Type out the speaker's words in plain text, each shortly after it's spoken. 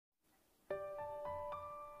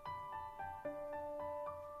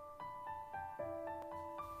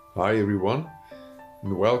Hi everyone,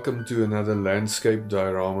 and welcome to another landscape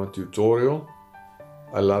diorama tutorial.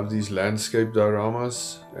 I love these landscape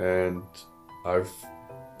dioramas, and I've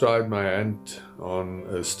tried my hand on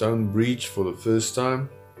a stone breach for the first time,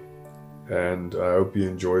 and I hope you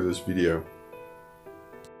enjoy this video.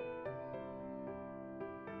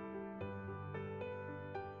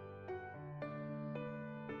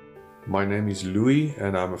 My name is Louis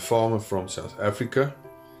and I'm a farmer from South Africa.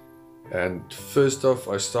 And first off,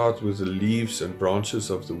 I start with the leaves and branches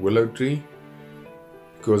of the willow tree,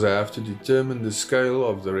 because I have to determine the scale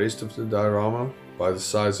of the rest of the diorama by the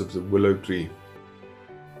size of the willow tree.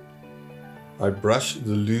 I brush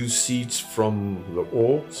the loose seeds from the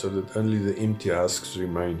ore so that only the empty husks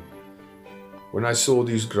remain. When I saw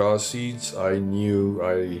these grass seeds, I knew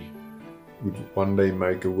I would one day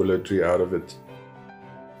make a willow tree out of it.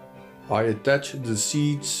 I attach the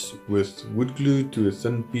seeds with wood glue to a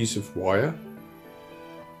thin piece of wire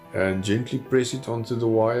and gently press it onto the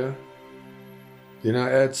wire. Then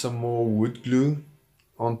I add some more wood glue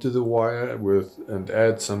onto the wire and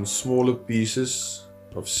add some smaller pieces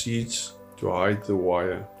of seeds to hide the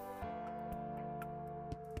wire.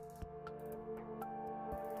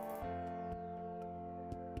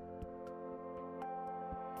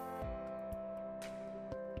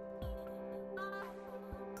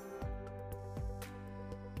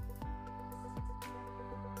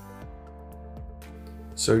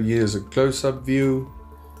 So here's a close-up view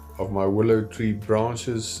of my willow tree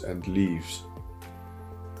branches and leaves.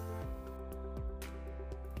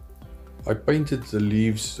 I painted the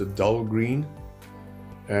leaves a dull green,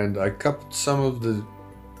 and I cupped some of the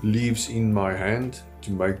leaves in my hand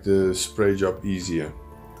to make the spray job easier.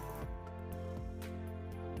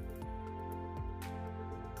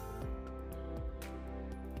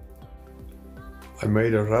 I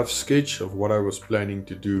made a rough sketch of what I was planning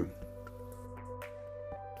to do.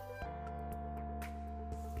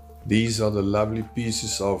 These are the lovely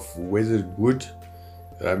pieces of weathered wood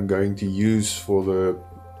that I'm going to use for the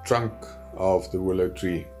trunk of the willow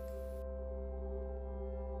tree.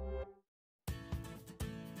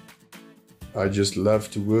 I just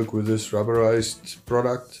love to work with this rubberized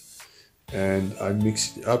product, and I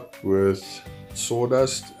mix it up with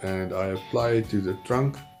sawdust and I apply it to the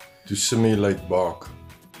trunk to simulate bark.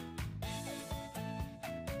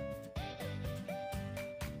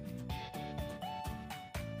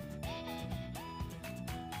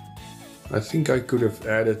 I think I could have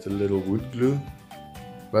added a little wood glue,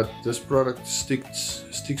 but this product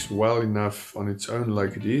sticks well enough on its own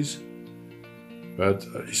like it is. But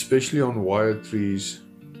especially on wire trees,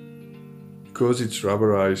 because it's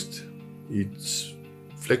rubberized, it's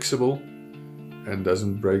flexible and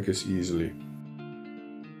doesn't break as easily.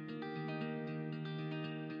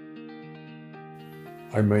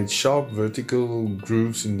 I made sharp vertical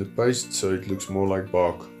grooves in the paste so it looks more like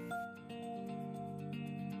bark.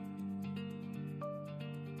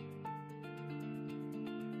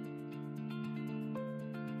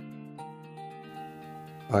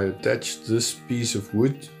 I attached this piece of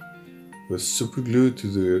wood with super glue to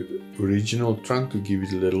the original trunk to give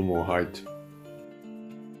it a little more height.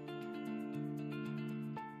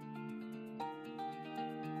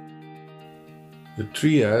 The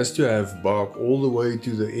tree has to have bark all the way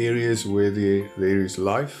to the areas where there is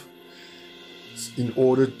life in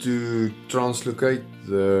order to translocate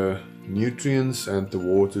the nutrients and the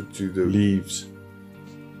water to the leaves.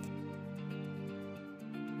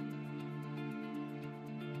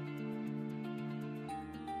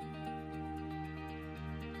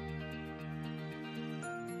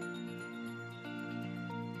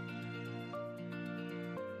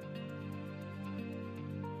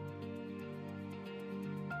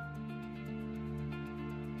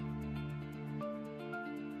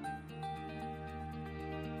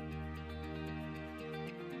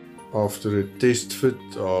 After a test fit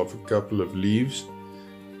of a couple of leaves,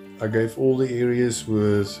 I gave all the areas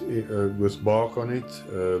with bark on it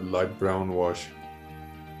a light brown wash.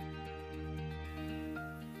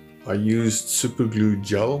 I used super glue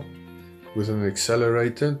gel with an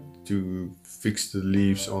accelerator to fix the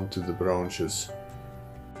leaves onto the branches.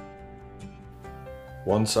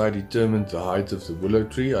 Once I determined the height of the willow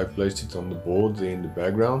tree, I placed it on the board there in the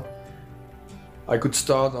background. I could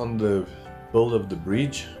start on the build of the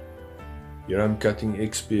bridge. Here I'm cutting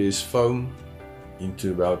XPS foam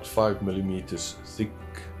into about 5 mm thick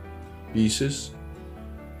pieces,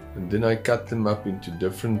 and then I cut them up into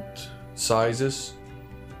different sizes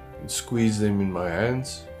and squeeze them in my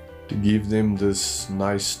hands to give them this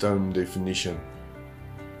nice stone definition.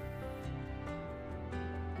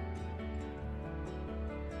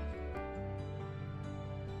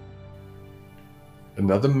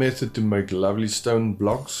 Another method to make lovely stone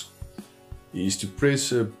blocks is to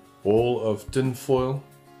press a ball of tin foil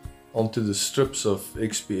onto the strips of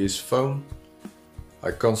XPS foam.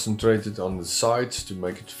 I concentrated on the sides to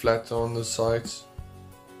make it flat on the sides,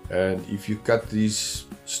 and if you cut these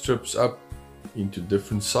strips up into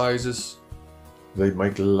different sizes, they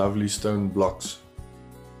make lovely stone blocks.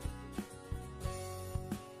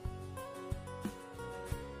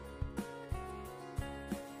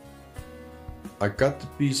 I cut the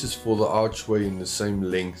pieces for the archway in the same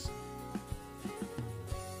length.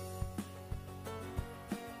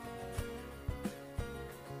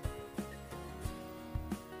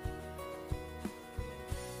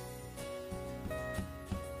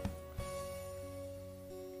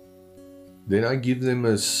 Then I give them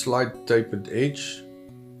a slight tapered edge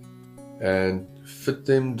and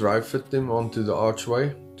dry fit them onto the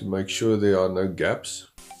archway to make sure there are no gaps.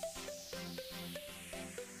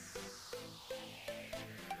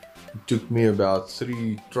 It took me about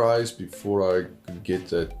 3 tries before I could get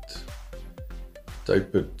that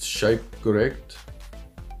tapered shape correct.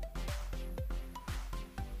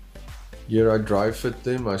 Here I dry fit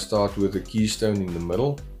them. I start with a keystone in the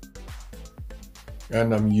middle,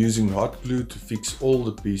 and I'm using hot glue to fix all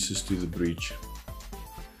the pieces to the breech.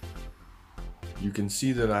 You can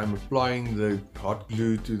see that I'm applying the hot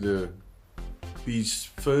glue to the piece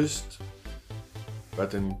first,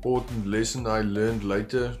 but an important lesson I learned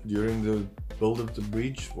later during the build of the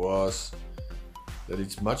breech was that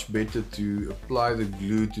it's much better to apply the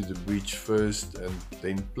glue to the breech first and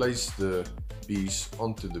then place the piece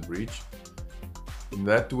onto the breech. In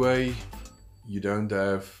that way you don't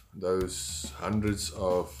have those hundreds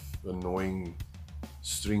of annoying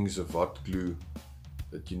strings of hot glue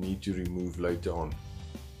that you need to remove later on.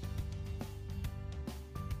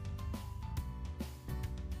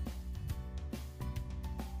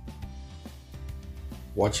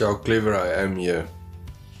 Watch how clever I am here.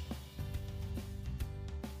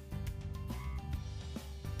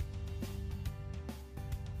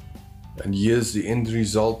 And here's the end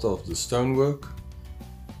result of the stonework.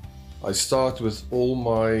 I start with all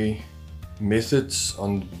my methods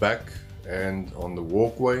on the back and on the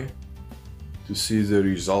walkway to see the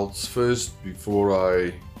results first before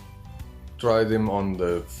I try them on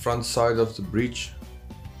the front side of the breech,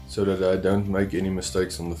 so that I don't make any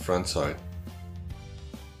mistakes on the front side.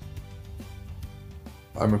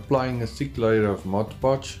 I'm applying a thick layer of Mod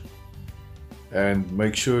Podge and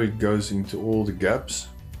make sure it goes into all the gaps.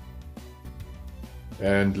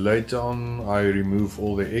 And later on I remove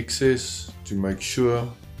all the excess to make sure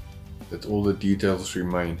that all the details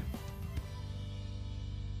remain.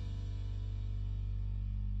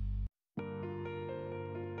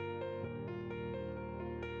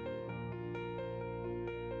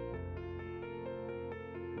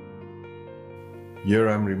 Here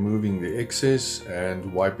I'm removing the excess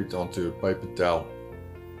and wipe it onto a paper towel.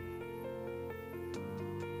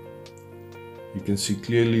 You can see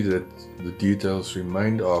clearly that the details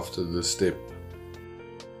remained after this step.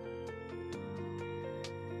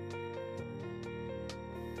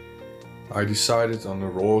 I decided on a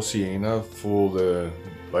raw sienna for the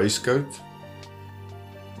base coat.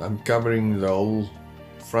 I'm covering the whole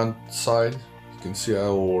front side. You can see I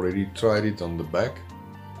already tried it on the back.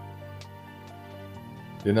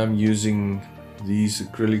 Then I'm using these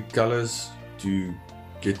acrylic colors to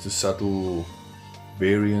get the subtle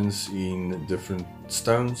variance in different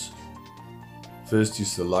stones. First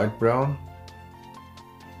is the light brown.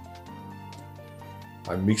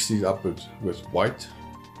 I mixed it up with white.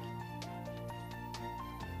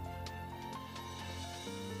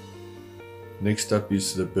 Next up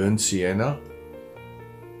is the burnt sienna,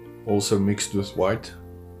 also mixed with white.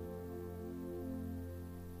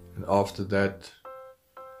 And after that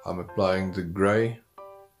I'm applying the grey,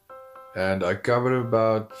 and I cover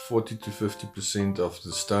about 40 to 50% of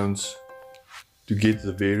the stones to get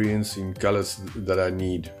the variance in colors that I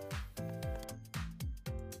need.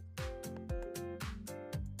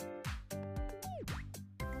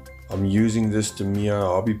 I'm using this Tamiya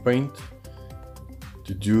hobby paint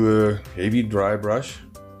to do a heavy dry brush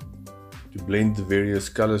to blend the various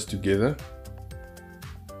colors together.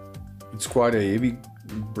 It's quite a heavy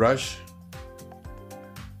brush.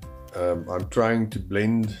 I'm trying to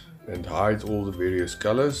blend and hide all the various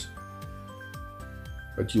colors,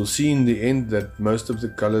 but you'll see in the end that most of the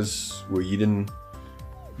colors were hidden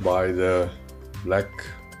by the black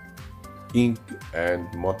ink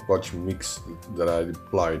and Mod Podge mix that I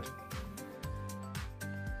applied.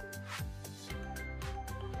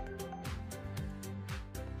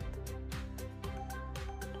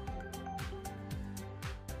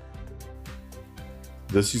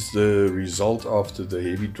 This is the result after the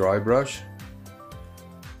heavy dry brush.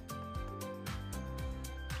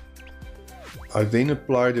 I then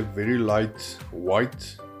applied a very light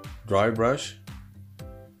white dry brush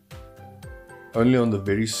only on the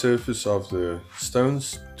very surface of the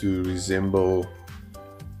stones to resemble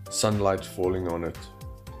sunlight falling on it.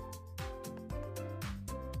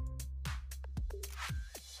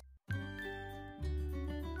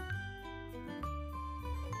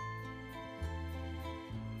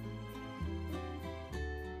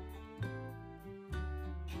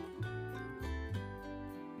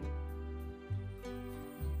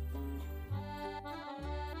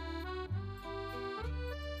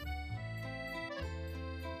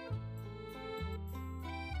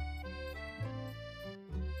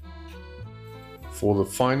 For the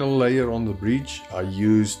final layer on the bridge, I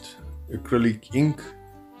used acrylic ink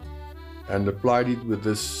and applied it with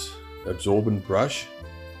this absorbent brush.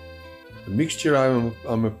 The mixture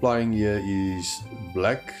I'm applying here is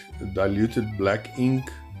diluted black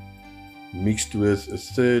ink mixed with a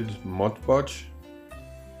third Mod Podge.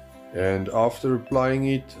 And after applying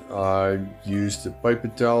it, I used a paper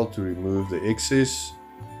towel to remove the excess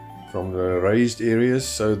from the raised areas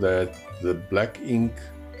so that the black ink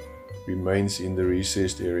remains in the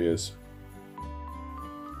recessed areas.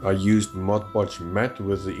 I used Mod Podge matte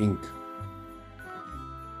with the ink.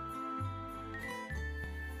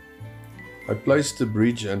 I placed the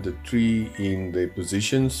bridge and the tree in the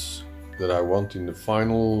positions that I want in the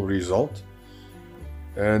final result,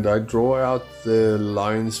 and I draw out the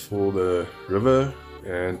lines for the river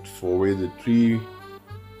and for where the tree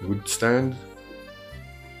would stand.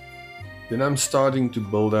 Then I'm starting to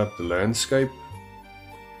build up the landscape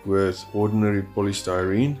with ordinary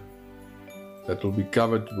polystyrene that will be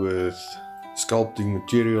covered with sculpting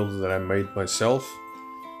materials that I made myself.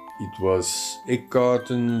 It was egg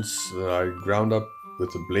cartons that I ground up with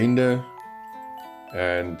a blender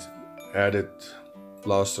and added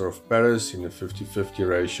plaster of Paris in a 50-50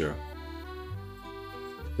 ratio.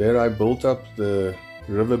 There I built up the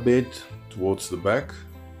riverbed towards the back,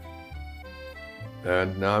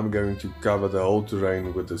 and now I'm going to cover the whole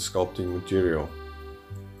terrain with the sculpting material.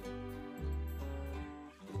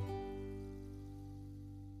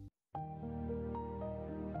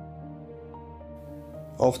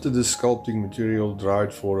 After the sculpting material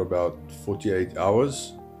dried for about 48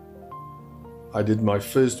 hours, I did my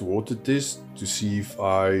first water test to see if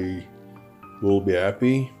I will be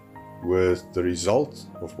happy with the result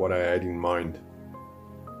of what I had in mind.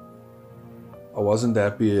 I wasn't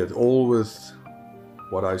happy at all with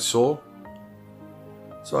what I saw,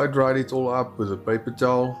 so I dried it all up with a paper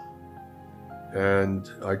towel, and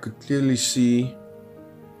I could clearly see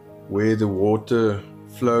where the water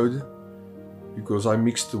flowed because I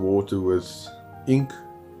mixed the water with ink.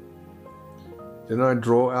 Then I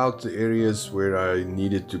draw out the areas where I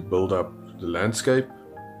needed to build up the landscape,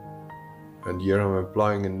 and here I'm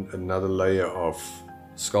applying another layer of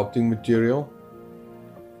sculpting material,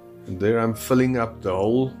 and there I'm filling up the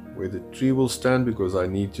hole where the tree will stand because I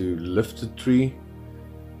need to lift the tree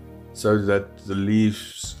so that the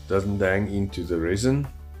leaves doesn't hang into the resin.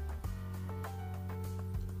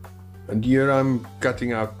 And here I'm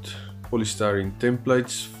cutting out polystyrene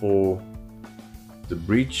templates for the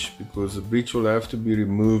bridge because the bridge will have to be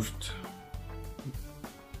removed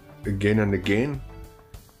again and again.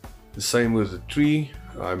 The same with the tree.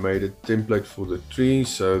 I made a template for the tree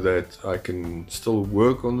so that I can still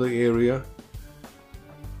work on the area.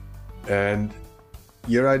 And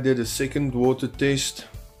here I did a second water test,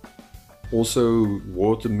 also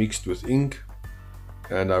water mixed with ink,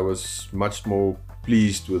 and I was much more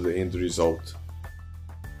pleased with the end result.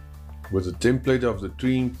 With the template of the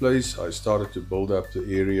tree in place, I started to build up the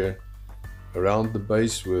area around the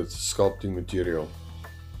base with sculpting material.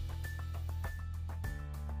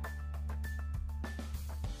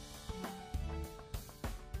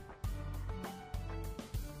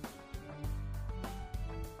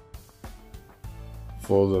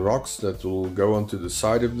 For the rocks that will go onto the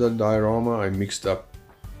side of the diorama, I mixed up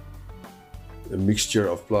a mixture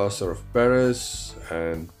of plaster of Paris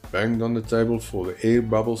and banged on the table for the air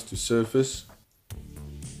bubbles to surface.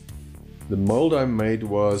 The mold I made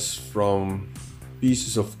was from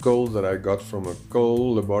pieces of coal that I got from a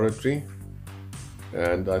coal laboratory,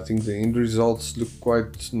 and I think the end results look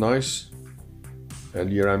quite nice. And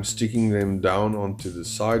here I'm sticking them down onto the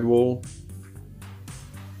sidewall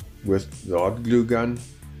with the hot glue gun.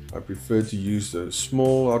 I prefer to use the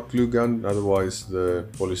small hot glue gun, otherwise the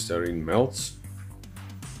polystyrene melts.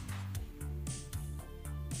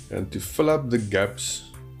 And to fill up the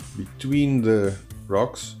gaps between the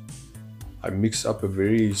rocks, I mix up a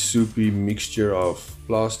very soupy mixture of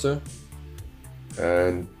plaster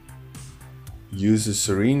and use a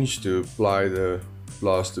syringe to apply the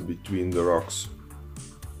plaster between the rocks.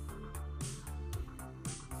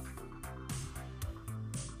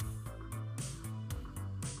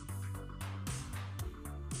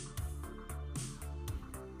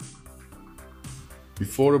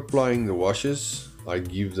 Before applying the washes, I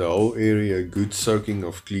give the whole area a good soaking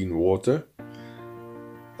of clean water.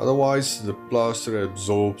 Otherwise, the plaster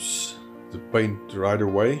absorbs the paint right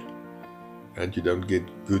away and you don't get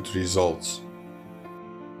good results.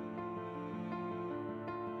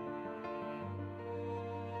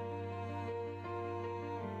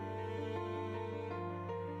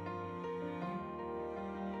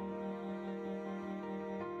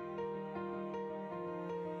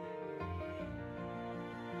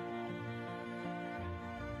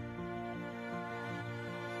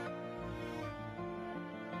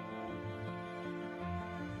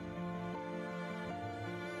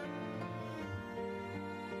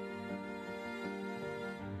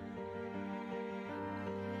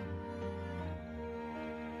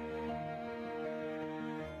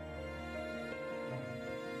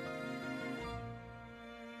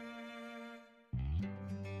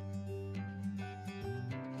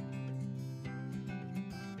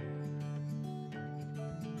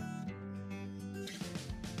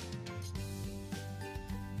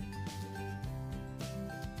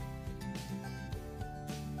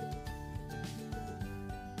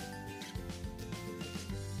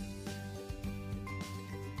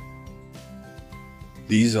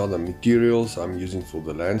 These are the materials I'm using for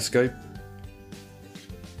the landscape.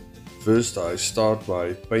 First, I start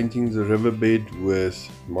by painting the riverbed with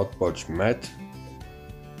Mod Podge matte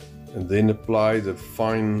and then apply the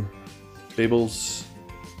fine pebbles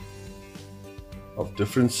of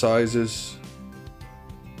different sizes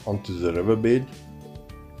onto the riverbed.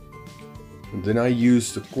 And then I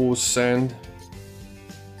use the coarse sand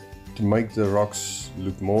to make the rocks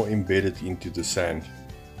look more embedded into the sand.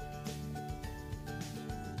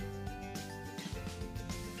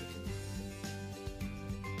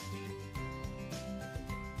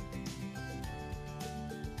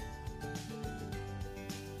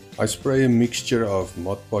 I spray a mixture of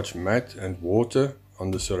Mod Podge matte and water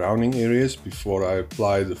on the surrounding areas before I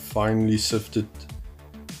apply the finely sifted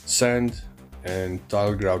sand and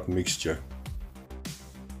tile grout mixture.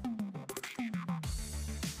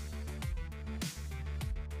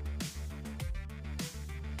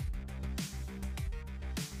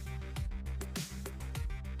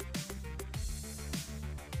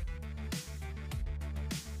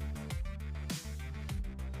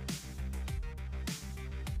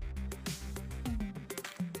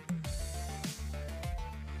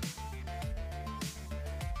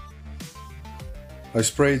 I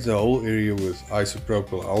sprayed the whole area with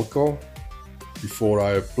isopropyl alcohol before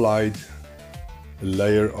I applied a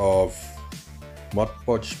layer of Mod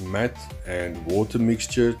Podge matte and water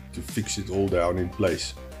mixture to fix it all down in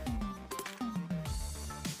place.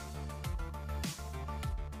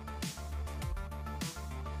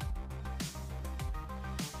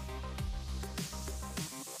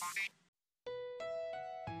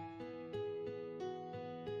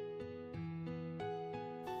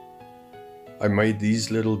 I made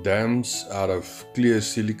these little dams out of clear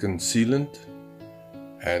silicone sealant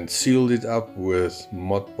and sealed it up with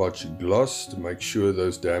Mod Podge gloss to make sure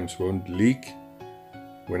those dams won't leak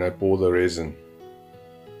when I pour the resin.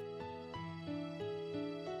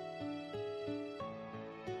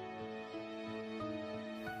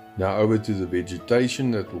 Now over to the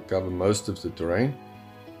vegetation that will cover most of the terrain.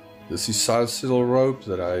 This is sisal rope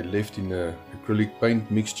that I left in an acrylic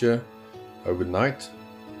paint mixture overnight.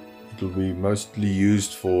 It will be mostly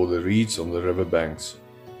used for the reeds on the riverbanks.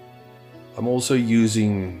 I'm also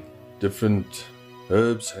using different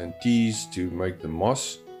herbs and teas to make the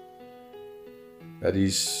moss. That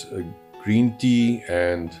is a green tea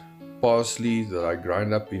and parsley that I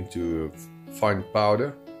grind up into a fine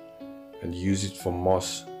powder and use it for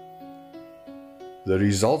moss. The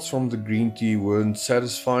results from the green tea weren't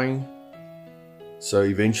satisfying, so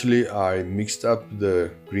eventually I mixed up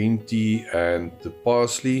the green tea and the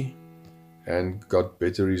parsley and got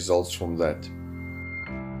better results from that.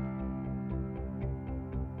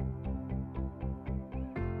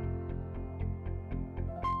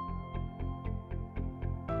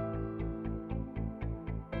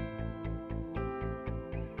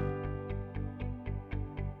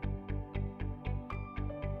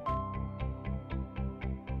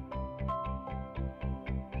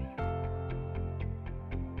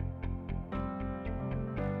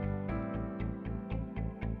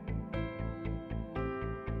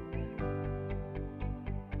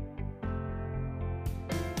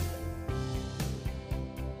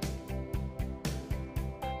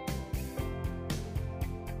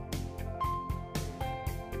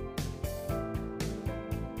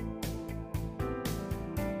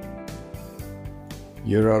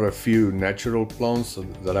 Here are a few natural plants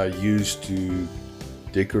that I use to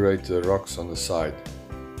decorate the rocks on the side.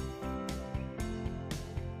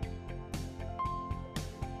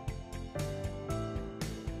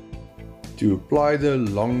 To apply the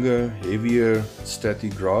longer, heavier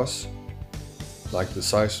static grass, like the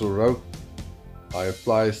sisal rope, I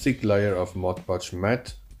apply a thick layer of Mod Podge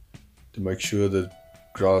mat to make sure that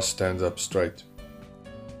grass stands up straight.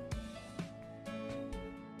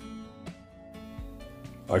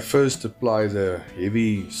 I first apply the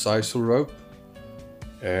heavy sisal rope,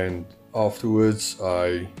 and afterwards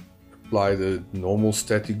I apply the normal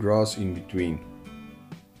static grass in between.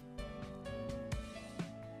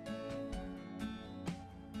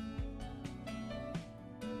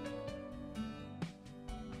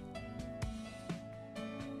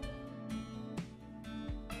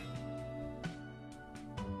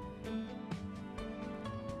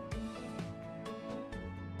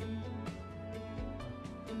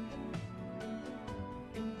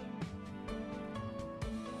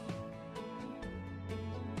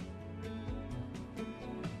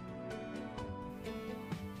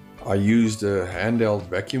 I used a handheld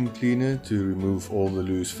vacuum cleaner to remove all the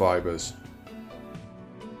loose fibers.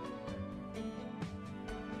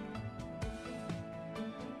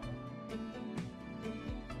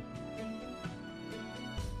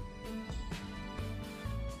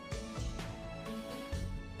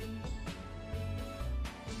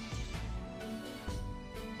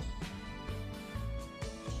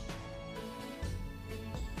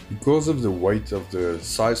 Because of the weight of the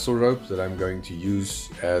sisal rope that I'm going to use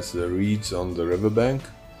as the reeds on the riverbank,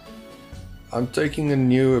 I'm taking a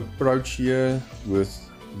new approach here with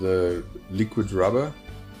the liquid rubber.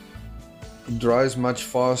 It dries much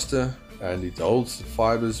faster and it holds the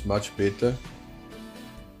fibers much better,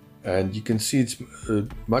 and you can see it's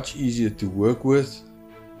much easier to work with.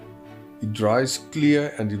 It dries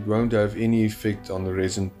clear and it won't have any effect on the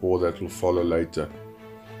resin pour that will follow later.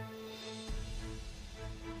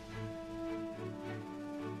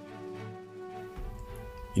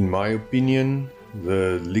 In my opinion,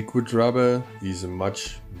 the liquid rubber is a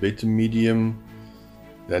much better medium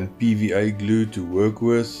than PVA glue to work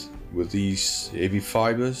with these heavy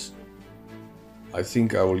fibers. I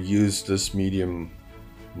think I will use this medium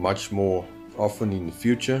much more often in the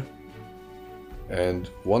future, and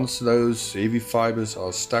once those heavy fibers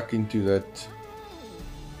are stuck into that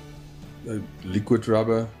liquid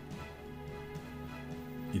rubber,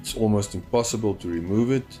 it's almost impossible to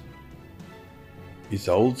remove it. It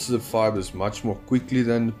holds the fibers much more quickly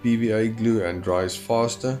than the PVA glue and dries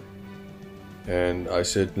faster, and I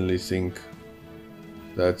certainly think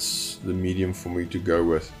that's the medium for me to go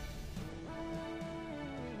with.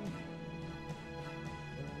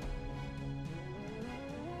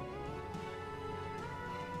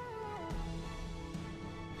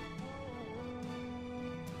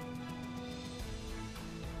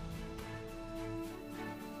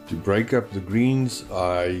 To break up the greens,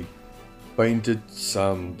 I painted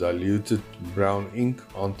some diluted brown ink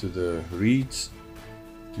onto the reeds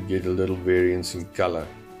to get a little variance in color.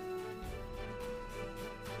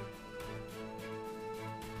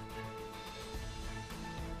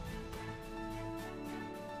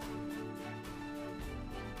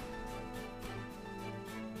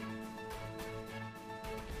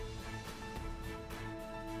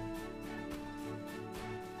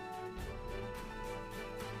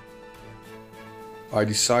 I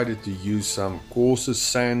decided to use some coarser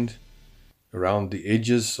sand around the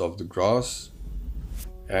edges of the grass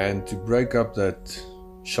and to break up that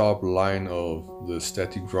sharp line of the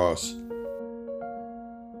static grass.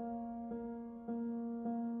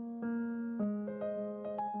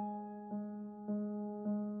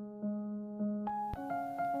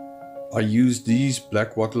 I used these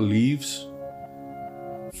black wattle leaves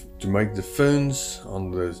to make the ferns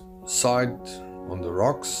on the side, on the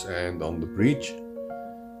rocks and on the breach.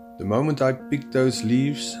 The moment I picked those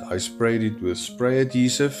leaves, I sprayed it with spray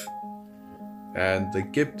adhesive, and they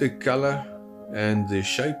kept their color and their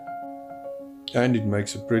shape, and it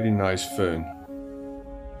makes a pretty nice fern.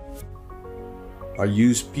 I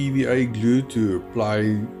use PVA glue to apply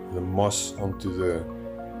the moss onto the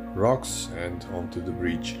rocks and onto the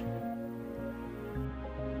breach.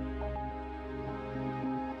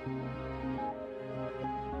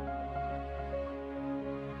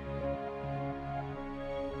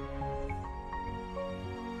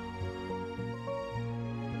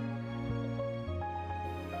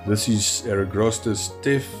 This is Eragrostis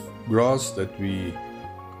teff grass that we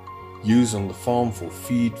use on the farm for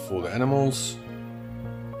feed for the animals,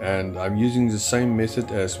 and I'm using the same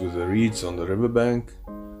method as with the reeds on the riverbank.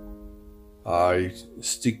 I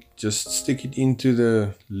just stick it into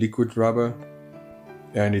the liquid rubber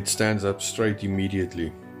and it stands up straight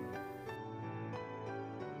immediately.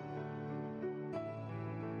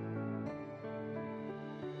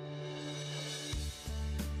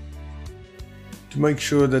 To make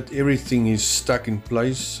sure that everything is stuck in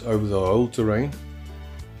place over the whole terrain,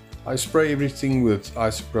 I spray everything with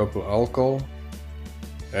isopropyl alcohol,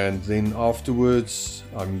 and then afterwards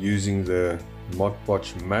I'm using the Mod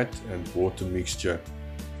Podge matte and water mixture.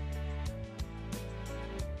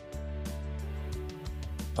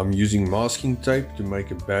 I'm using masking tape to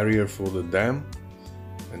make a barrier for the dam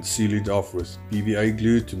and seal it off with PVA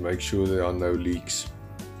glue to make sure there are no leaks.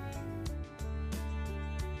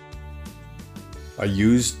 I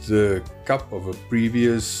used the cup of a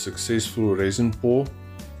previous successful resin pour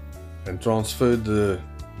and transferred the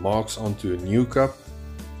marks onto a new cup,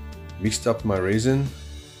 mixed up my resin,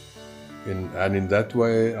 and in that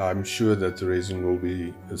way I'm sure that the resin will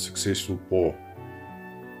be a successful pour.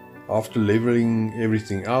 After leveling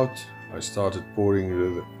everything out, I started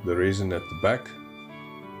pouring the resin at the back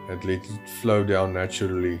and let it flow down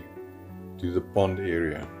naturally to the pond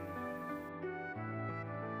area.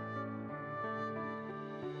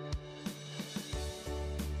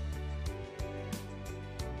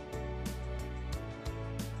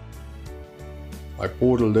 I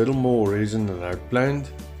poured a little more resin than I planned,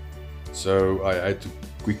 so I had to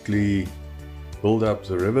quickly build up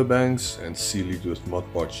the riverbanks and seal it with Mod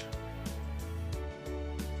Podge.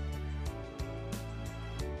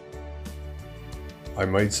 I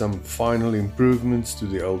made some final improvements to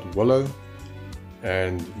the old willow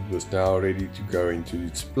and it was now ready to go into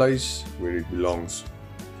its place where it belongs.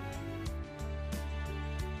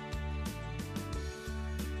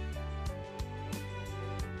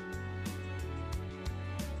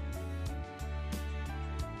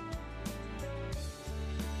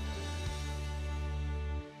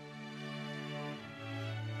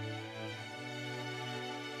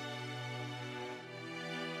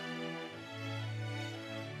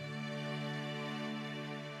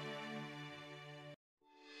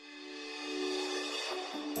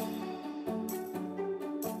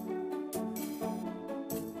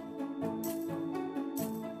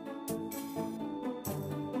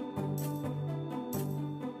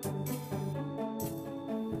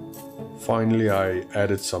 Finally, I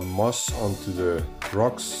added some moss onto the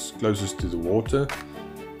rocks closest to the water.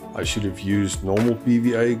 I should have used normal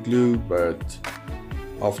PVA glue, but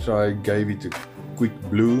after I gave it a quick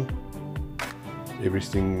blue,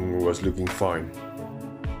 everything was looking fine.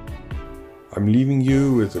 I'm leaving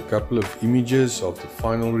you with a couple of images of the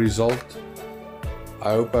final result.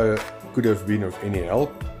 I hope I could have been of any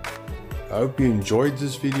help. I hope you enjoyed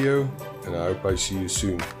this video and I hope I see you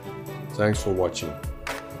soon. Thanks for watching.